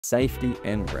Safety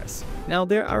and risk. Now,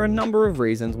 there are a number of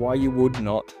reasons why you would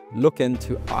not look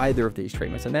into either of these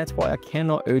treatments, and that's why I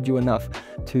cannot urge you enough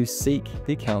to seek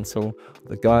the counsel,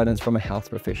 the guidance from a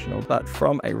health professional. But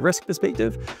from a risk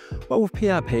perspective, well, with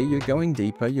PRP, you're going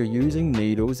deeper, you're using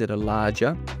needles that are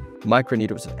larger.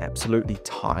 Microneedles are absolutely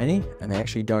tiny and they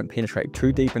actually don't penetrate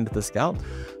too deep into the scalp.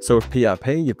 So with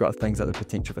PRP, you've got things like the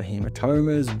potential for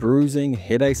hematomas, bruising,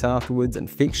 headaches afterwards,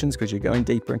 infections because you're going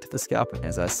deeper into the scalp, and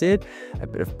as I said, a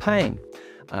bit of pain.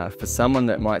 For someone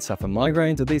that might suffer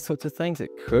migraines or these sorts of things,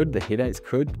 the headaches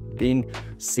could then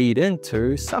seed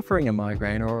into suffering a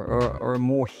migraine or a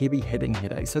more heavy hitting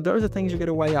headache. So those are things you got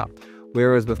to weigh up.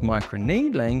 Whereas with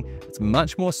microneedling, it's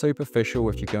much more superficial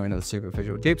if you go into the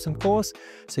superficial depths, of course,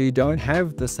 so you don't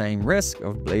have the same risk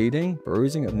of bleeding,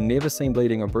 bruising. I've never seen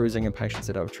bleeding or bruising in patients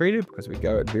that I've treated because we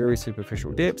go at very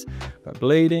superficial depths, but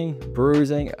bleeding,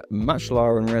 bruising, much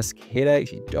lower in risk.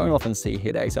 Headaches, you don't often see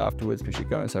headaches afterwards because you're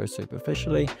going so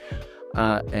superficially.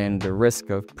 And the risk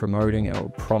of promoting or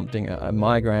prompting a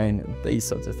migraine, these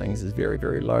sorts of things is very,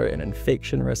 very low, and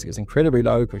infection risk is incredibly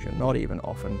low because you're not even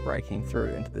often breaking through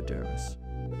into the dermis.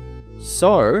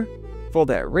 So, for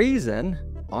that reason,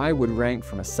 I would rank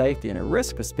from a safety and a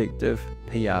risk perspective,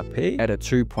 PRP at a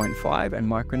 2.5 and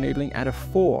microneedling at a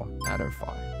 4 out of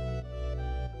 5.